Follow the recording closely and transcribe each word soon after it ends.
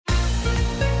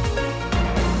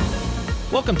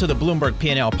Welcome to the Bloomberg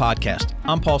P&L podcast.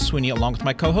 I'm Paul Sweeney along with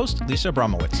my co-host, Lisa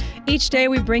Abramowitz. Each day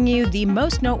we bring you the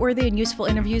most noteworthy and useful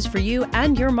interviews for you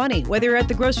and your money, whether you're at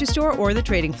the grocery store or the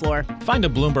trading floor. Find the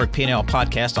Bloomberg P&L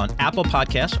podcast on Apple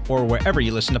Podcasts or wherever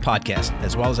you listen to podcasts,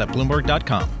 as well as at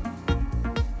Bloomberg.com.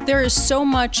 There is so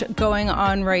much going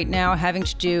on right now having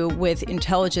to do with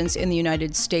intelligence in the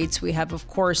United States. We have, of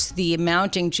course, the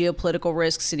mounting geopolitical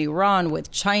risks in Iran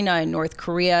with China and North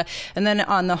Korea. And then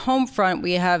on the home front,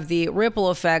 we have the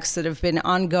ripple effects that have been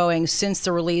ongoing since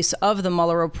the release of the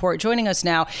Mueller report. Joining us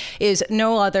now is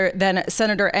no other than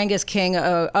Senator Angus King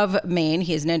of Maine.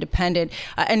 He is an independent,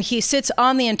 and he sits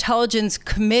on the Intelligence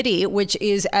Committee, which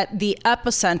is at the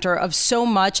epicenter of so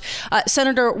much.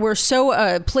 Senator, we're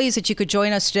so pleased that you could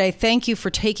join us today. Thank you for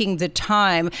taking the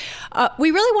time.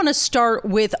 We really want to start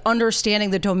with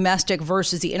understanding the domestic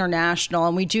versus the international.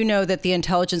 And we do know that the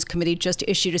Intelligence Committee just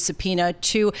issued a subpoena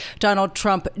to Donald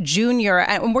Trump Jr.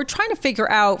 And we're trying to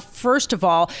figure out, first of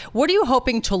all, what are you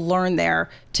hoping to learn there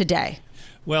today?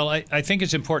 Well, I think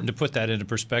it's important to put that into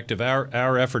perspective.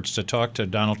 Our efforts to talk to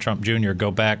Donald Trump Jr. go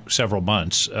back several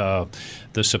months. The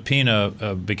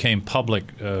subpoena became public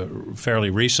fairly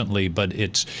recently, but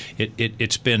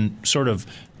it's been sort of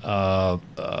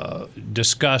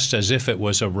discussed as if it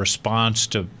was a response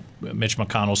to Mitch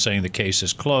McConnell saying the case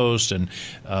is closed, and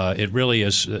it really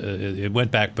is. It went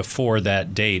back before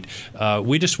that date.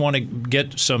 We just want to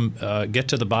get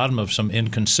to the bottom of some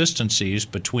inconsistencies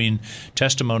between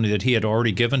testimony that he had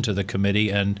already given to the committee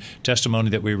and testimony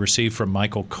that we received from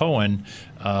Michael Cohen.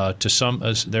 To some,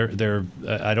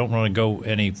 I don't want to go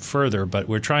any further, but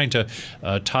we're trying to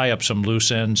tie up some loose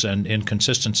ends and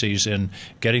inconsistencies in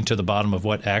getting to the bottom of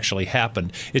what actually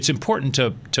happened. It's important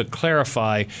to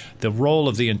clarify the role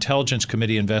of the Intelligence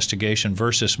Committee investigation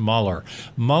versus Mueller.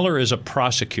 Mueller is a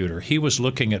prosecutor. He was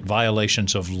looking at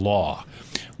violations of law.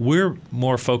 We're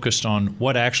more focused on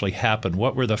what actually happened.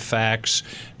 What were the facts,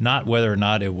 not whether or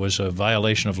not it was a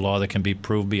violation of law that can be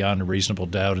proved beyond a reasonable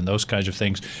doubt and those kinds of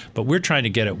things. But we're trying to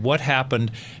get at what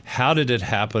happened, how did it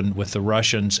happen with the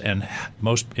Russians, and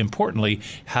most importantly,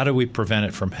 how do we prevent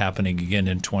it from happening again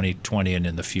in 2020 and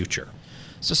in the future?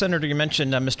 So, Senator, you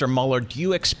mentioned Mr. Mueller. Do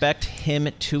you expect him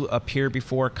to appear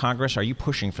before Congress? Are you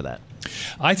pushing for that?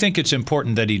 I think it's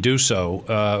important that he do so.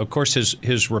 Of course,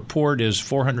 his report is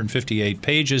 458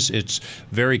 pages. It's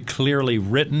very clearly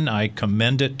written. I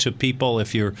commend it to people.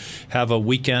 If you have a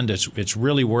weekend, it's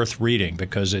really worth reading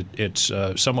because it's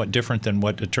somewhat different than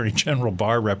what Attorney General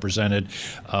Barr represented,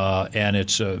 and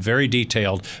it's very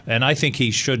detailed. And I think he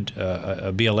should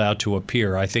be allowed to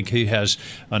appear. I think he has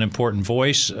an important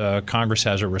voice. Congress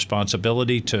has a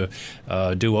responsibility to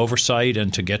do oversight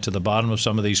and to get to the bottom of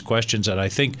some of these questions. And I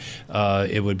think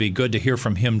it would be good to hear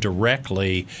from him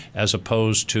directly as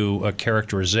opposed to a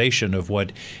characterization of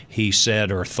what he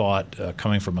said or thought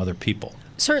coming from other people.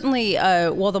 Certainly,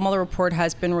 while the Mueller report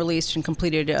has been released and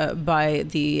completed by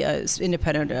the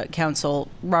independent counsel,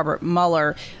 Robert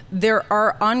Mueller, there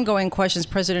are ongoing questions.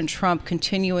 President Trump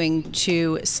continuing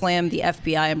to slam the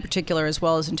FBI in particular, as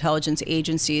well as intelligence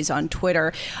agencies on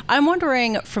Twitter. I'm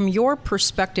wondering, from your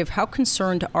perspective, how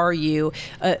concerned are you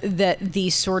that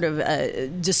the sort of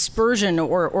dispersion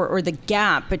or the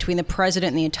gap between the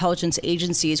president and the intelligence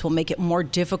agencies will make it more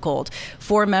difficult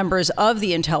for members of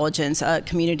the intelligence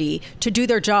community to do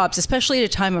their jobs, especially at a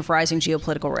time of rising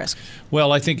geopolitical risk?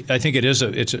 Well, I think it is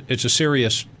it's a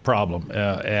serious problem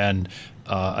and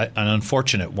an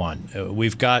unfortunate one.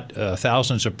 We've got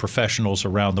thousands of professionals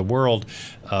around the world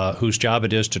whose job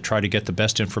it is to try to get the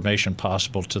best information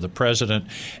possible to the president.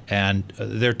 And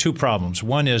there are two problems.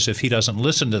 One is if he doesn't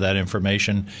listen to that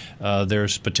information,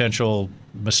 there's potential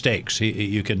mistakes.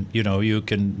 You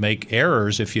can make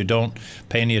errors if you don't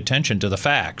pay any attention to the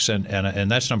facts,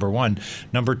 and that's number one.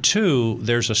 Number two,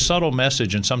 there's a subtle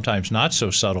message and sometimes not so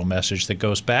subtle message that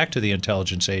goes back to the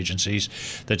intelligence agencies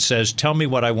that says, "Tell me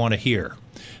what I want to hear.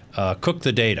 Cook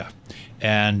the data."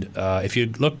 And if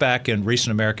you look back in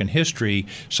recent American history,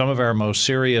 some of our most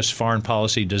serious foreign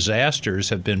policy disasters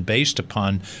have been based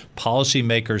upon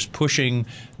policymakers pushing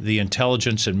the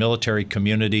intelligence and military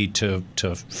community to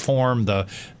form the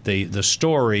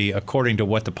story according to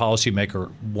what the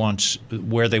policymaker wants,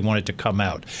 where they want it to come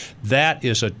out. That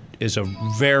is a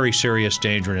very serious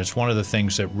danger, and it's one of the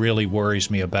things that really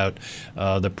worries me about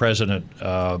the president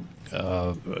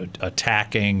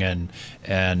attacking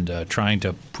and trying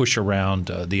to push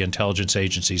around the intelligence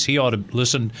agencies. He ought to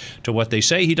listen to what they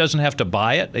say. He doesn't have to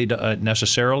buy it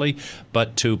necessarily,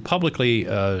 but to publicly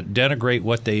denigrate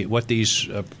what these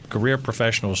career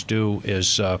professionals do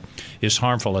is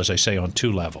harmful, as I say, on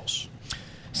two levels.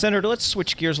 Senator, let's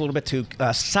switch gears a little bit to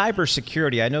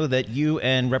cybersecurity. I know that you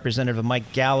and Representative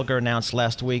Mike Gallagher announced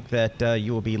last week that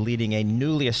you will be leading a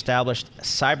newly established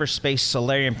Cyberspace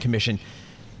Solarium Commission.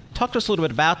 Talk to us a little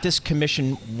bit about this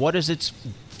commission. What is its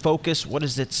focus? What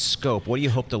is its scope? What do you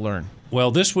hope to learn?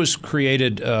 Well, this was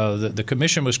created, the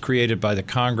commission was created by the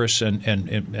Congress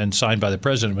and signed by the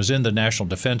President. It was in the National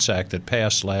Defense Act that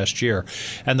passed last year.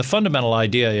 And the fundamental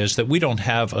idea is that we don't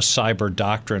have a cyber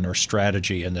doctrine or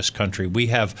strategy in this country. We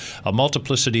have a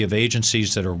multiplicity of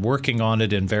agencies that are working on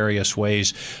it in various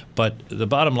ways. But the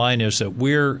bottom line is that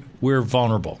we're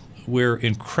vulnerable. We're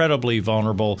incredibly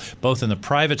vulnerable, both in the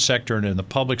private sector and in the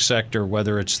public sector,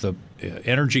 whether it's the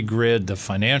energy grid, the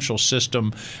financial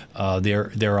system,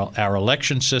 our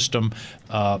election system,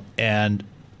 and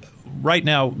right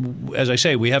now, as I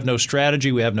say, we have no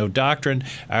strategy, we have no doctrine.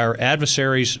 Our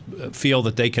adversaries feel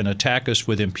that they can attack us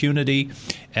with impunity.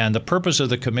 And the purpose of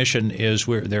the commission is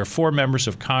there are 4 members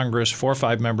of Congress, 4 or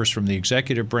 5 members from the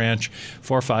executive branch,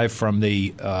 4 or 5 from the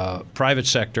private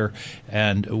sector.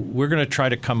 And we're going to try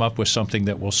to come up with something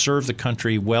that will serve the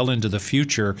country well into the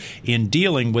future in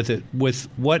dealing with it, with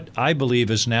what I believe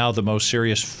is now the most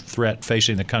serious threat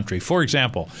facing the country. For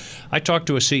example, I talked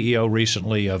to a CEO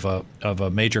recently of a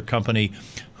major company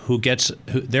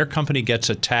their company gets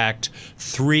attacked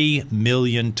 3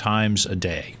 million times a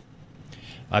day.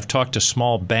 I've talked to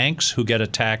small banks who get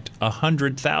attacked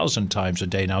 100,000 times a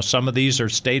day. Now, some of these are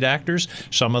state actors.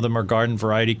 Some of them are garden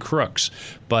variety crooks.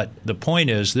 But the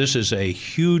point is, this is a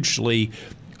hugely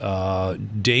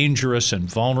dangerous and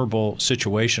vulnerable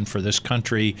situation for this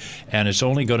country, and it's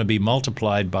only going to be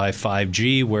multiplied by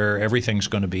 5G, where everything's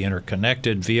going to be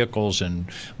interconnected, vehicles and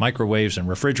microwaves and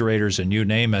refrigerators and you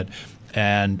name it.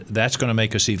 And that's going to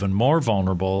make us even more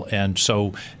vulnerable. And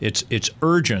so it's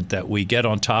urgent that we get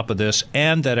on top of this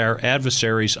and that our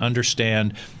adversaries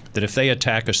understand that if they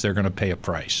attack us, they're going to pay a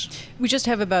price. We just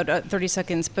have about 30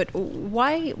 seconds, but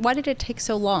why did it take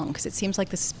so long? Because it seems like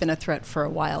this has been a threat for a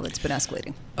while that's been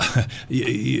escalating.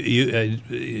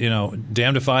 You know,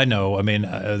 damned if I know. I mean,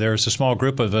 there's a small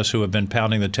group of us who have been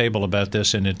pounding the table about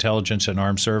this in intelligence and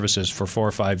armed services for 4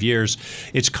 or 5 years.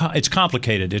 It's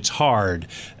complicated. It's hard.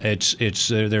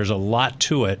 There's a lot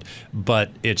to it, but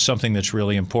it's something that's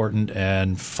really important.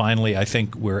 And finally, I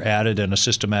think we're at it in a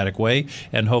systematic way,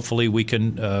 and hopefully we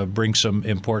can bring some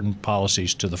important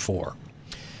policies to the fore.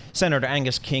 Senator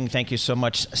Angus King, thank you so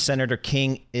much. Senator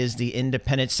King is the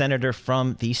independent senator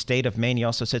from the state of Maine. He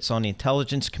also sits on the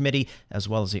Intelligence Committee as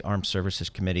well as the Armed Services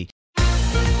Committee.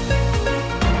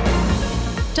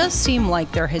 It does seem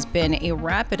like there has been a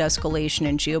rapid escalation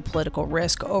in geopolitical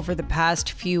risk over the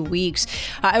past few weeks.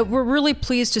 We're really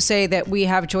pleased to say that we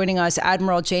have joining us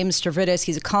Admiral James Stavridis.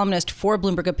 He's a columnist for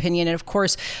Bloomberg Opinion and, of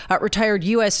course, retired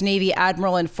U.S. Navy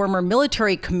Admiral and former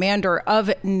military commander of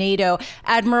NATO.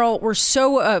 Admiral, we're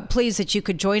so pleased that you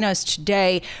could join us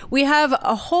today. We have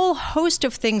a whole host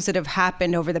of things that have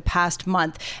happened over the past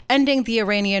month, ending the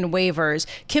Iranian waivers,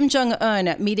 Kim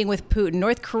Jong-un meeting with Putin,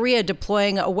 North Korea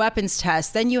deploying a weapons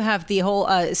test. Then you have the whole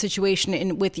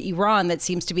situation with Iran that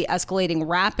seems to be escalating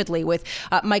rapidly, with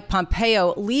Mike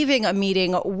Pompeo leaving a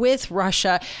meeting with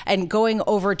Russia and going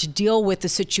over to deal with the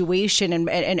situation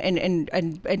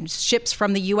and ships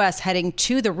from the U.S. heading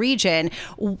to the region.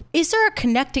 Is there a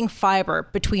connecting fiber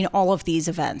between all of these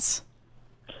events?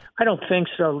 I don't think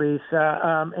so,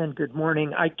 Lisa, and good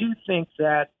morning. I do think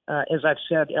that, as I've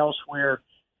said elsewhere,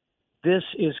 this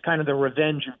is kind of the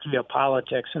revenge of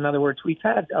geopolitics. In other words, we've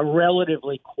had a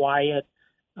relatively quiet,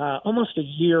 almost a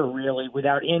year really,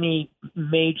 without any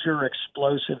major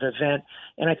explosive event.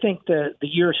 And I think the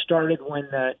year started when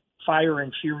the fire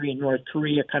and fury in North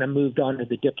Korea kind of moved on to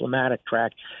the diplomatic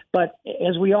track. But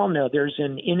as we all know, there's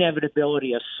an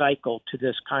inevitability, a cycle to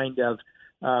this kind of,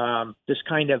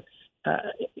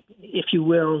 if you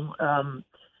will,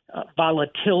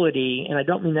 volatility, and I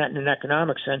don't mean that in an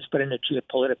economic sense, but in a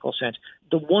geopolitical sense.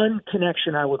 The one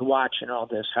connection I would watch in all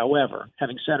this, however,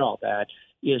 having said all that,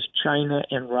 is China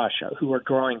and Russia, who are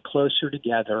drawing closer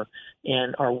together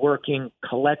and are working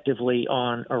collectively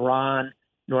on Iran,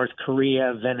 North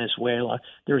Korea, Venezuela.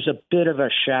 There's a bit of a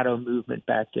shadow movement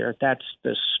back there. That's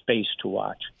the space to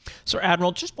watch. So,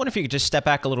 Admiral, just wonder if you could just step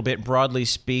back a little bit, broadly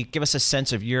speak, give us a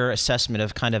sense of your assessment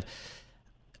of kind of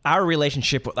our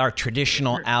relationship with our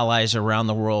traditional allies around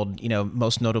the world,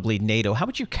 most notably NATO. How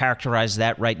would you characterize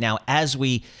that right now as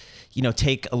we,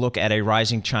 take a look at a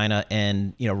rising China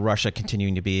and, Russia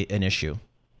continuing to be an issue?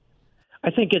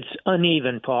 I think it's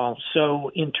uneven, Paul.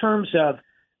 So in terms of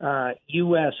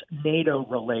U.S.-NATO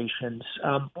relations,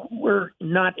 we're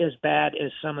not as bad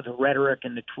as some of the rhetoric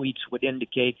and the tweets would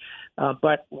indicate,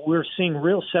 but we're seeing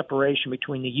real separation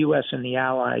between the U.S. and the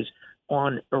allies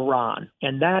on Iran.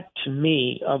 And that, to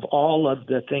me, of all of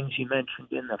the things you mentioned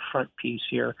in the front piece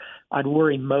here, I'd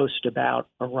worry most about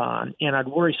Iran. And I'd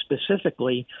worry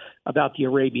specifically about the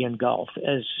Arabian Gulf.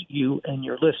 As you and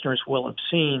your listeners will have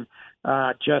seen,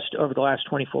 just over the last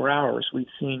 24 hours, we've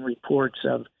seen reports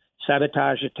of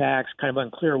sabotage attacks, kind of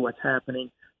unclear what's happening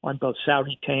on both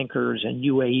Saudi tankers and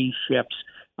UAE ships.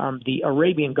 The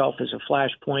Arabian Gulf is a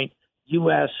flashpoint.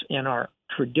 U.S. and our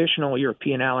traditional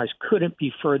European allies couldn't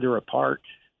be further apart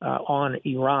on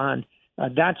Iran.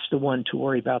 That's the one to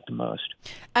worry about the most.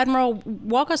 Admiral,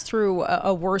 walk us through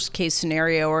a worst-case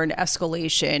scenario or an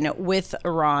escalation with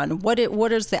Iran. What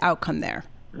is the outcome there?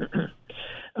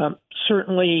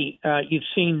 Certainly, you've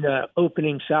seen the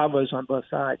opening salvos on both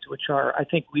sides, which are, I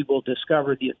think we will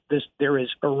discover there is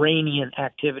Iranian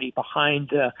activity behind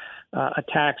the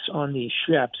attacks on these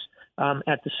ships.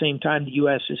 At the same time, the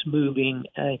U.S. is moving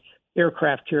an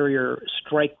aircraft carrier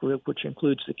strike group, which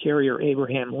includes the carrier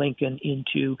Abraham Lincoln,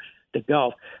 into the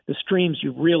Gulf. The streams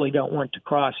you really don't want to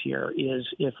cross here is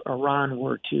if Iran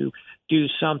were to do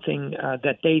something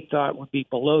that they thought would be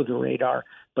below the radar,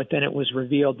 but then it was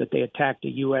revealed that they attacked a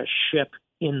U.S. ship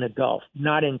in the Gulf.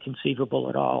 Not inconceivable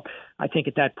at all. I think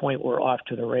at that point we're off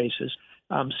to the races.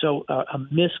 So a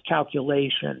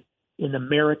miscalculation in the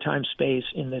maritime space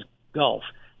in the Gulf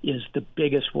is the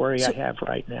biggest worry I have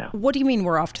right now. What do you mean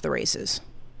we're off to the races?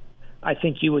 I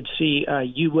think you would see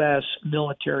U.S.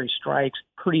 military strikes,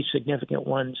 pretty significant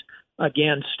ones,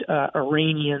 against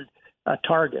Iranian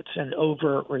targets, and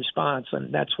overt response.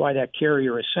 And that's why that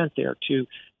carrier is sent there, to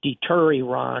deter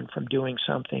Iran from doing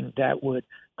something that would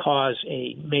cause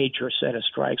a major set of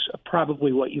strikes.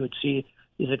 Probably what you would see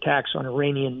is attacks on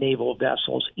Iranian naval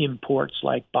vessels, imports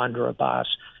like Bandar Abbas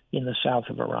in the south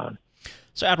of Iran.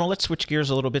 So, Admiral, let's switch gears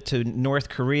a little bit to North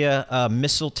Korea.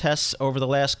 Missile tests over the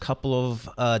last couple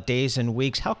of days and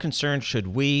weeks. How concerned should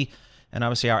we, and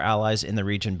obviously our allies in the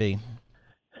region, be?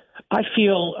 I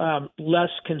feel less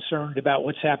concerned about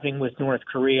what's happening with North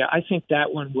Korea. I think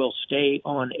that one will stay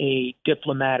on a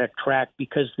diplomatic track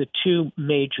because the two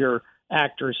major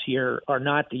actors here are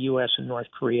not the U.S. and North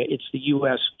Korea. It's the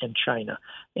U.S. and China.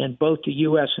 And both the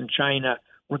U.S. and China,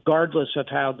 regardless of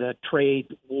how the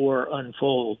trade war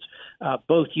unfolds,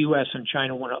 both U.S. and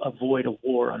China want to avoid a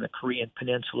war on the Korean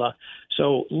Peninsula.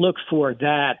 So look for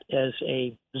that as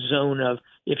a zone of,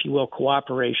 if you will,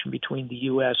 cooperation between the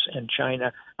U.S. and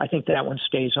China. I think that one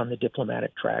stays on the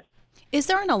diplomatic track. Is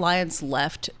there an alliance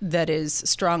left that is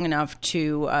strong enough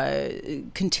to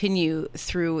continue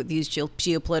through these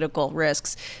geopolitical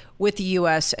risks with the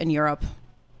U.S. and Europe?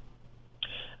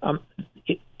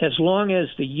 As long as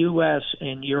the U.S.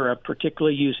 and Europe,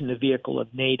 particularly using the vehicle of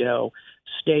NATO,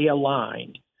 stay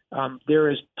aligned,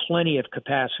 there is plenty of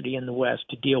capacity in the West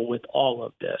to deal with all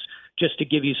of this. Just to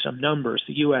give you some numbers,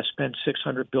 the U.S. spends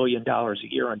 $600 billion a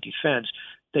year on defense.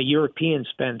 The Europeans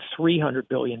spend $300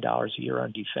 billion a year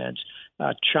on defense.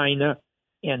 China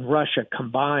and Russia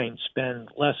combined spend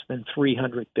less than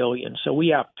 $300 billion. So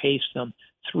we outpace them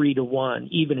 3-1,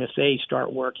 even if they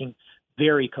start working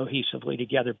very cohesively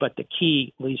together. But the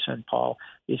key, Lisa and Paul,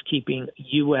 is keeping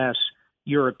U.S.,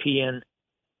 European,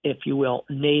 if you will,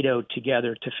 NATO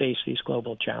together to face these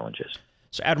global challenges.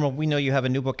 So, Admiral, we know you have a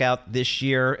new book out this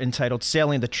year entitled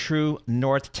Sailing the True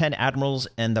North, 10 Admirals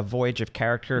and the Voyage of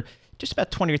Character. Just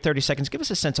about 20 or 30 seconds. Give us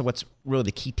a sense of what's really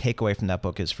the key takeaway from that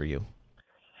book is for you.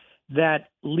 That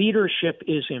leadership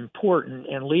is important,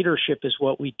 and leadership is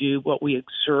what we do, what we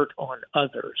exert on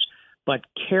others. But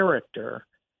character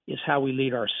is how we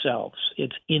lead ourselves.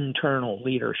 It's internal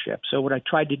leadership. So what I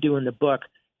tried to do in the book,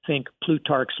 think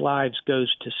Plutarch's Lives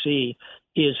Goes to Sea,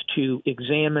 is to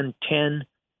examine 10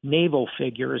 naval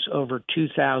figures over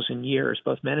 2,000 years,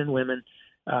 both men and women,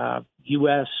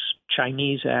 U.S.,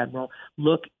 Chinese admiral,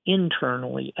 look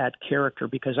internally at character,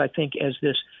 because I think as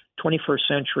this 21st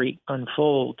century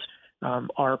unfolds,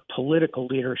 our political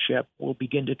leadership will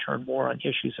begin to turn more on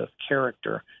issues of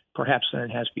character, perhaps than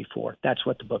it has before. That's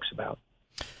what the book's about.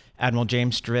 Admiral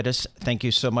James Stavridis, thank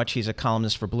you so much. He's a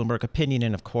columnist for Bloomberg Opinion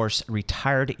and, of course,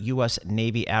 retired U.S.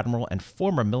 Navy Admiral and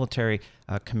former military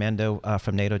commando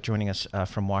from NATO, joining us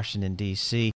from Washington,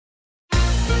 D.C.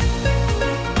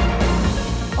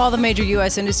 All the major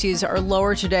U.S. indices are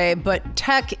lower today, but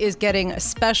tech is getting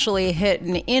especially hit.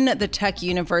 And in the tech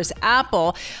universe,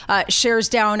 Apple shares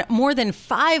down more than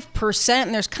 5%.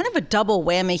 And there's kind of a double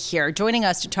whammy here. Joining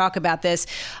us to talk about this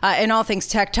and all things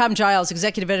tech, Tom Giles,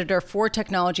 executive editor for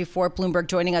technology for Bloomberg,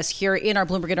 joining us here in our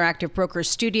Bloomberg Interactive Brokers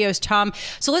studios. Tom,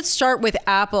 so let's start with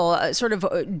Apple, sort of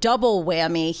a double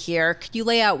whammy here. Could you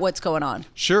lay out what's going on?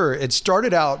 Sure. It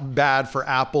started out bad for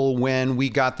Apple when we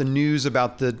got the news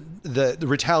about the the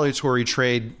retaliatory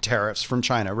trade tariffs from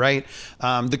China, right?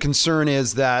 The concern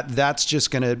is that that's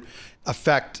just going to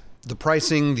affect the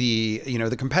pricing, the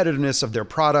competitiveness of their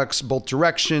products, both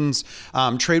directions.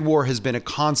 Trade war has been a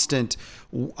constant,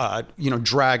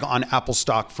 drag on Apple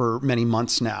stock for many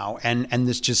months now, and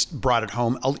this just brought it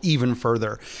home even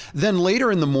further. Then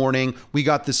later in the morning, we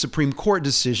got the Supreme Court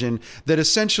decision that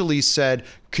essentially said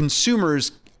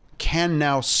consumers can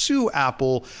now sue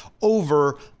Apple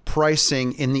over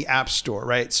pricing in the App Store,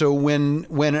 right? So when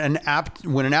an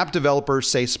app developer,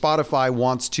 say Spotify,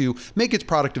 wants to make its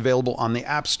product available on the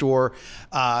App Store,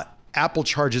 Apple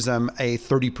charges them a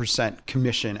 30%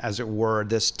 commission, as it were,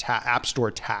 this App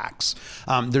Store tax.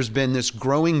 There's been this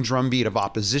growing drumbeat of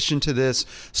opposition to this.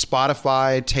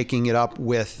 Spotify taking it up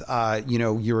with,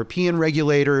 European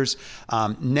regulators.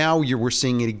 Now we're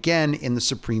seeing it again in the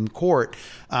Supreme Court.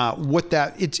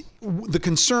 The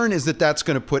concern is that that's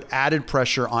going to put added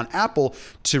pressure on Apple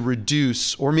to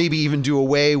reduce or maybe even do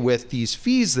away with these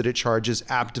fees that it charges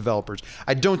app developers.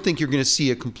 I don't think you're going to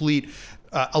see a complete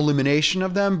elimination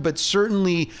of them, but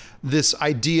certainly this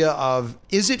idea of,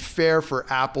 is it fair for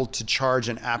Apple to charge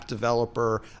an app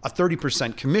developer a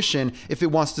 30% commission if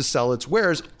it wants to sell its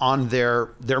wares on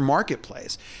their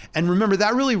marketplace? And remember,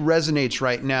 that really resonates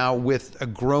right now with a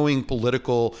growing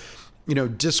political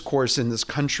discourse in this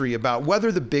country about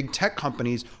whether the big tech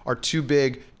companies are too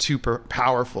big, too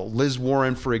powerful. Liz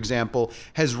Warren, for example,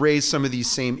 has raised some of these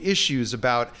same issues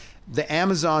about the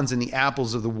Amazons and the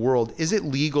Apples of the world. Is it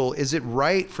legal? Is it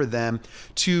right for them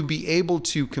to be able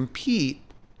to compete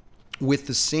with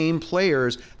the same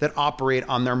players that operate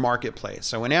on their marketplace?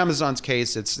 So in Amazon's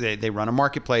case, they run a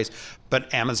marketplace,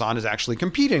 but Amazon is actually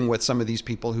competing with some of these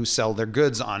people who sell their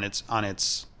goods on its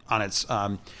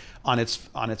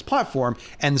platform,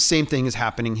 and the same thing is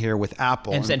happening here with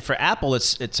Apple. And for Apple,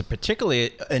 it's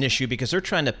particularly an issue because they're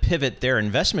trying to pivot their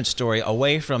investment story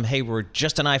away from, hey, we're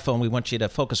just an iPhone. We want you to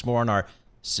focus more on our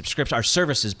subscription, our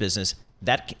services business.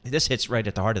 This hits right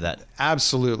at the heart of that.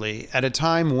 Absolutely. At a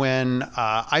time when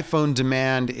iPhone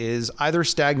demand is either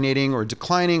stagnating or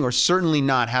declining, or certainly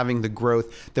not having the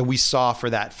growth that we saw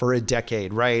for a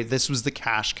decade, right? This was the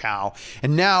cash cow.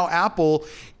 And now Apple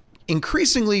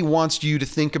increasingly wants you to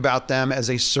think about them as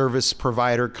a service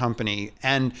provider company.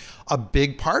 And a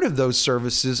big part of those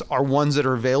services are ones that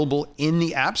are available in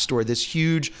the App Store, this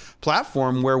huge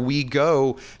platform where we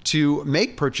go to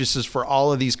make purchases for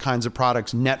all of these kinds of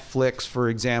products. Netflix, for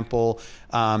example,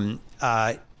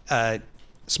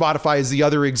 Spotify is the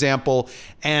other example.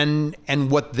 And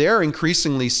what they're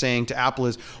increasingly saying to Apple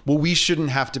is, well, we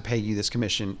shouldn't have to pay you this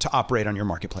commission to operate on your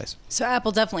marketplace. So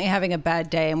Apple definitely having a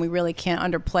bad day, and we really can't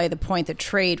underplay the point that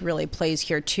trade really plays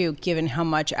here too, given how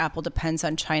much Apple depends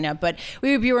on China. But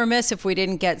we would be remiss if we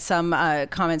didn't get some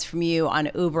comments from you on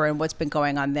Uber and what's been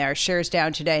going on there. Shares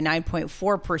down today,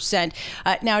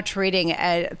 9.4%, now trading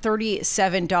at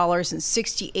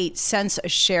 $37.68 a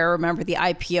share. Remember the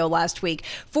IPO last week,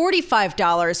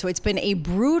 $45. So it's been a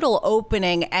brutal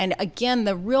opening. And again,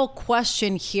 the real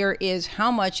question here is, how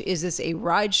much is this a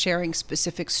ride-sharing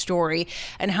specific story?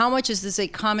 And how much is this a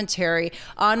commentary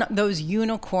on those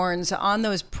unicorns, on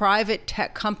those private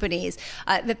tech companies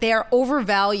that they are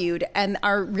overvalued and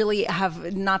are really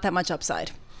have not that much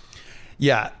upside?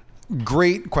 Yeah,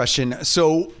 great question.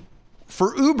 So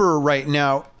for Uber right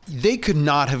now, they could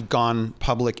not have gone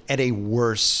public at a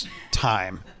worse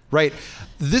time, right?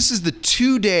 This is the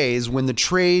 2 days when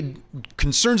the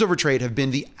concerns over trade have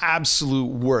been the absolute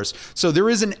worst. So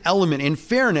there is an element in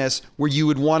fairness where you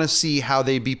would want to see how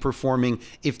they'd be performing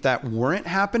if that weren't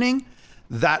happening.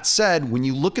 That said, when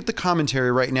you look at the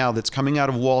commentary right now that's coming out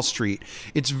of Wall Street,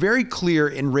 it's very clear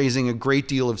in raising a great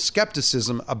deal of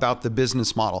skepticism about the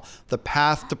business model, the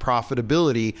path to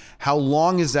profitability. How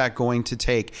long is that going to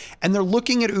take? And they're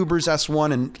looking at Uber's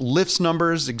S1 and Lyft's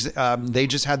numbers. They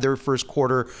just had their first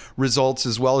quarter results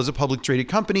as well as a public traded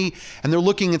company. And they're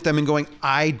looking at them and going,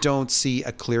 I don't see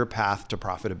a clear path to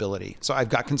profitability. So I've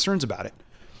got concerns about it.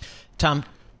 Tom,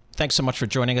 thanks so much for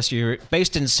joining us. You're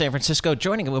based in San Francisco.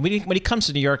 When he comes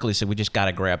to New York, Lisa, we just got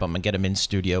to grab him and get him in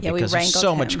studio because there's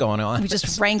so much going on. We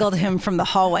just wrangled him from the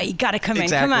hallway. You got to come in.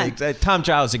 Come on. Tom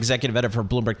Giles, executive editor for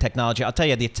Bloomberg Technology. I'll tell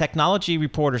you, the technology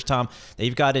reporters, Tom, that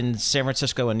you've got in San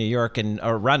Francisco and New York and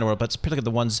around the world, but particularly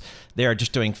the ones there are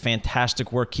just doing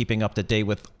fantastic work keeping up to date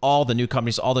with all the new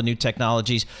companies, all the new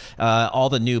technologies, all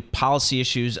the new policy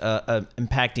issues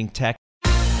impacting tech.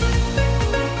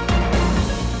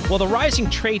 Well, the rising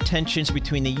trade tensions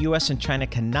between the U.S. and China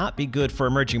cannot be good for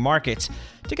emerging markets.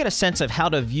 To get a sense of how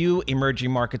to view emerging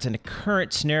markets in the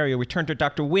current scenario, we turn to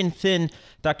Dr. Win Thin.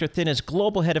 Dr. Thin is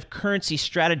Global Head of Currency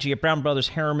Strategy at Brown Brothers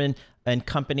Harriman, and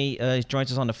Company. He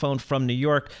joins us on the phone from New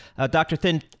York. Dr.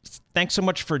 Thin, thanks so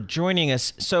much for joining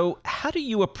us. So how do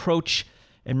you approach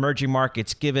emerging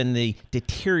markets given the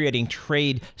deteriorating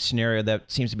trade scenario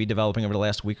that seems to be developing over the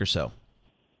last week or so?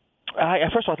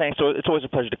 First of all, thanks. So it's always a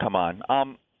pleasure to come on.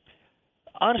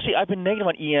 Honestly, I've been negative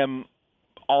on EM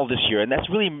all this year, and that's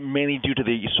really mainly due to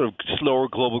the sort of slower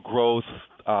global growth,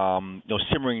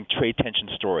 simmering trade tension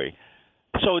story.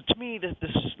 So to me, this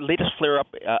latest flare-up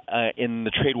in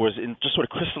the trade wars just sort of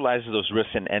crystallizes those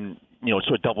risks and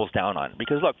sort of doubles down on it.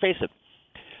 Because, look, face it,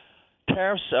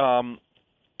 tariffs,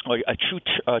 a true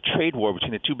trade war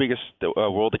between the two biggest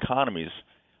world economies,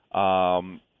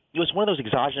 it was one of those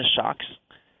exogenous shocks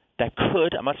that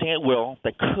could, I'm not saying it will,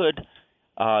 that could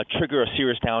trigger a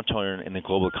serious downturn in the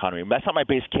global economy. That's not my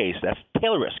base case. That's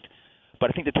tail risk. But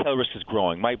I think the tail risk is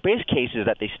growing. My base case is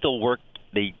that they still work.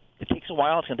 It takes a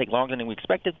while. It's going to take longer than we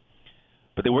expected.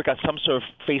 But they work out some sort of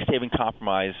face-saving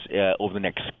compromise over the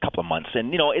next couple of months.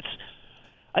 And,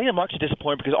 I think the markets are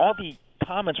disappointed because all the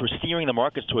comments were steering the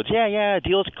markets towards,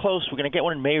 deal's close. We're going to get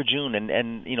one in May or June.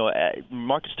 And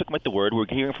markets took them at the word. We're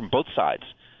hearing from both sides,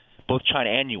 both China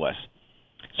and U.S.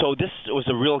 So this was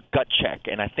a real gut check.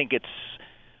 And I think it's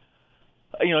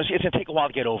going to take a while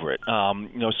to get over it.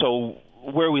 So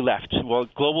where are we left? Well,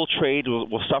 global trade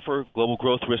will suffer. Global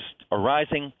growth risks are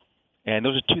rising. And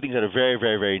those are two things that are very,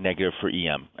 very, very negative for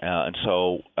EM. And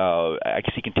so I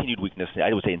see continued weakness.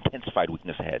 I would say intensified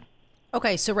weakness ahead.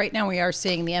 Okay, so right now we are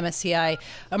seeing the MSCI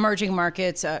Emerging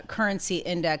Markets Currency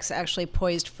Index actually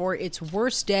poised for its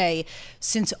worst day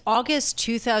since August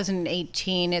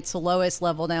 2018. It's the lowest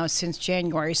level now since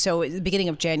January, so the beginning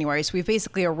of January. So we've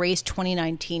basically erased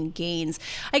 2019 gains.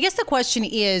 I guess the question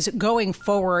is, going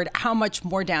forward, how much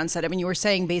more downside? I mean, you were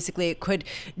saying basically it could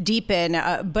deepen,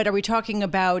 but are we talking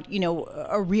about,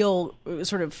 a real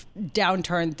sort of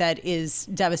downturn that is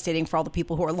devastating for all the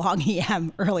people who are long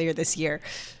EM earlier this year?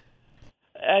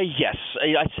 Yes,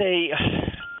 I'd say,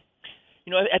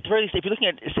 at the very least, if you're looking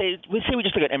at, say we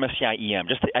just look at MSCI EM,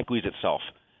 just the equities itself,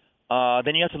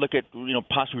 then you have to look at,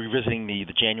 possibly revisiting the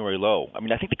January low. I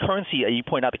mean, I think the currency, you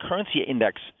point out, the currency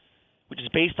index, which is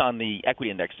based on the equity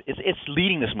index, it's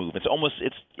leading this move. It's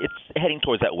heading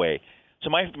towards that way. So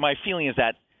my feeling is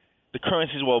that the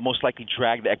currencies will most likely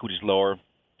drag the equities lower.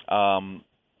 I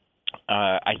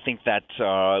think that,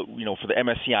 for the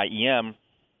MSCI EM,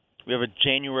 we have a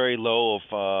January low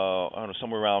of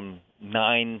somewhere around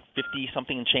 950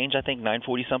 something and change. I think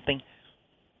 940 something.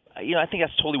 I think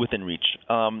that's totally within reach.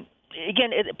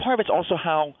 Again, part of it's also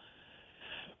how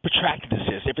protracted this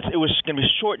is. If it was going to be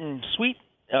short and sweet,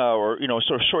 or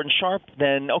sort of short and sharp,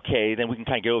 then we can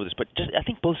kind of get over this. But I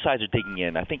think both sides are digging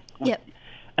in. I think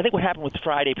what happened with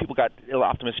Friday, people got a little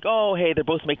optimistic. Oh, hey, they're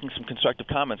both making some constructive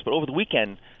comments. But over the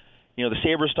weekend, the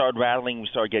sabers started rattling. We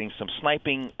started getting some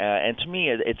sniping, and to me,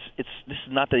 this is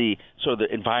not the sort of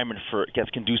the environment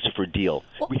that's conducive for a deal.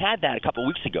 We had that a couple of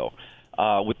weeks ago,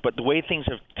 but the way things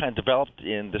have kind of developed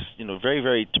in this, very,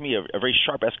 very, to me, a very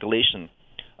sharp escalation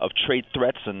of trade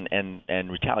threats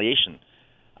and retaliation.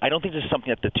 I don't think this is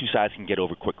something that the two sides can get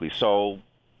over quickly. So,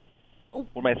 what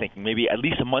am I thinking? Maybe at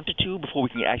least a month or two before we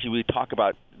can actually really talk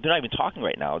about. They're not even talking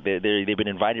right now. They've been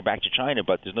invited back to China,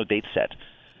 but there's no date set.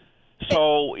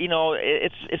 So,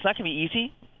 it's not going to be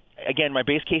easy. Again, my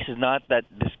base case is not that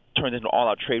this turns into an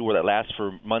all-out trade war that lasts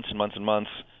for months and months and months.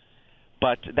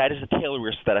 But that is a tail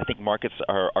risk that I think markets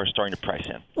are starting to price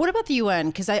in. What about the UN?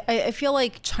 Because I feel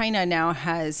like China now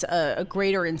has a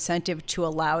greater incentive to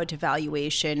allow a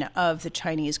devaluation of the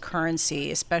Chinese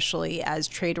currency, especially as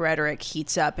trade rhetoric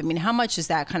heats up. I mean, how much is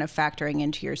that kind of factoring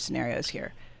into your scenarios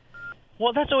here?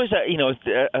 Well, that's always sort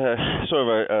of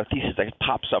a thesis that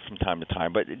pops up from time to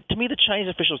time. But to me, the Chinese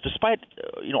officials, despite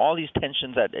all these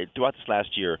tensions that throughout this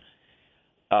last year,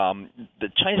 the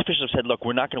Chinese officials have said, "Look,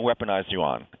 we're not going to weaponize the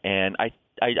yuan," and I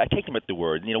take them at the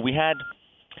word. We had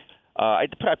I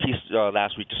put out a piece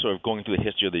last week just sort of going through the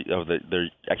history of their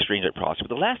exchange rate policy. But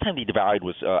the last time they devalued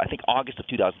was I think August of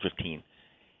 2015,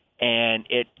 and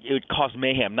it caused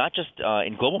mayhem not just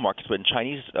in global markets but in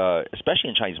Chinese, especially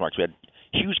in Chinese markets. We had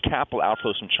huge capital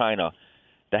outflows from China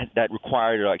that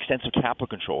required extensive capital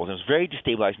controls. And it was very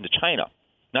destabilizing to China,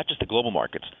 not just the global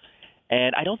markets.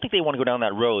 And I don't think they want to go down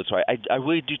that road. So I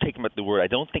really do take them at the word. I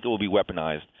don't think it will be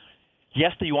weaponized.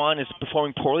 Yes, the yuan is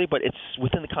performing poorly, but it's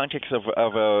within the context of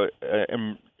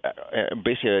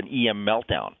basically an EM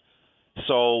meltdown.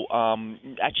 So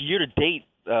actually, year to date,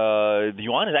 the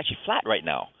yuan is actually flat right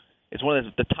now. It's one of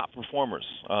the top performers,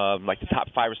 like the top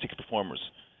 5 or 6 performers.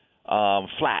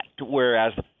 Flat,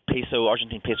 whereas the peso,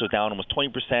 Argentine peso down almost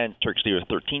 20%, Turkish lira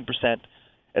 13%,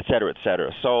 et cetera, et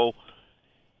cetera. So,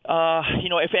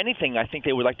 if anything, I think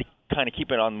they would like to kind of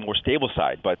keep it on the more stable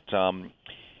side. But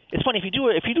it's funny if you do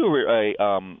a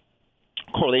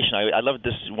correlation. I love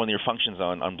this one of your functions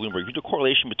on Bloomberg. If you do a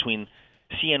correlation between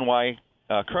CNY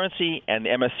currency and the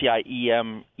MSCI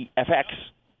EM FX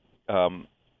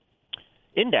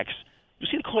index, you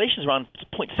see the correlation is around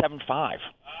 0.75,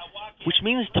 which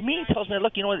means to me tells me,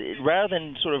 look, rather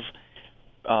than sort of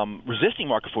resisting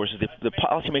market forces, the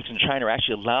policymakers in China are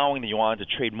actually allowing the yuan to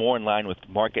trade more in line with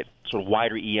market, sort of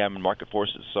wider EM and market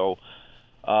forces. So,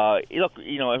 look,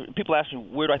 people ask me,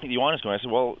 where do I think the yuan is going? I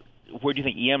said, well, where do you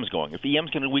think EM is going? If EM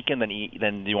is going to weaken, then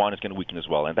the yuan is going to weaken as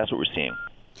well, and that's what we're seeing.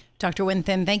 Dr.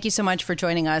 Winthin, thank you so much for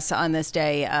joining us on this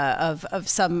day of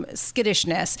some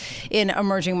skittishness in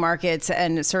emerging markets,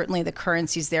 and certainly the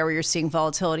currencies there where you're seeing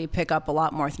volatility pick up a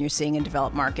lot more than you're seeing in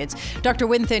developed markets. Dr.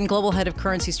 Winthin, Global Head of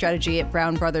Currency Strategy at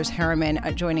Brown Brothers Harriman,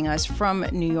 joining us from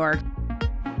New York.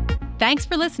 Thanks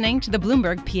for listening to the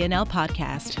Bloomberg P&L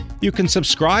podcast. You can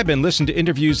subscribe and listen to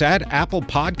interviews at Apple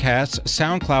Podcasts,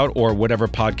 SoundCloud, or whatever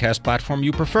podcast platform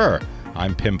you prefer.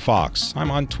 I'm Pim Fox.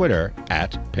 I'm on Twitter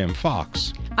at Pim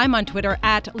Fox. I'm on Twitter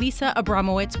at Lisa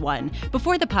Abramowitz1.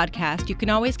 Before the podcast, you can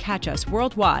always catch us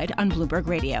worldwide on Bloomberg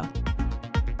Radio.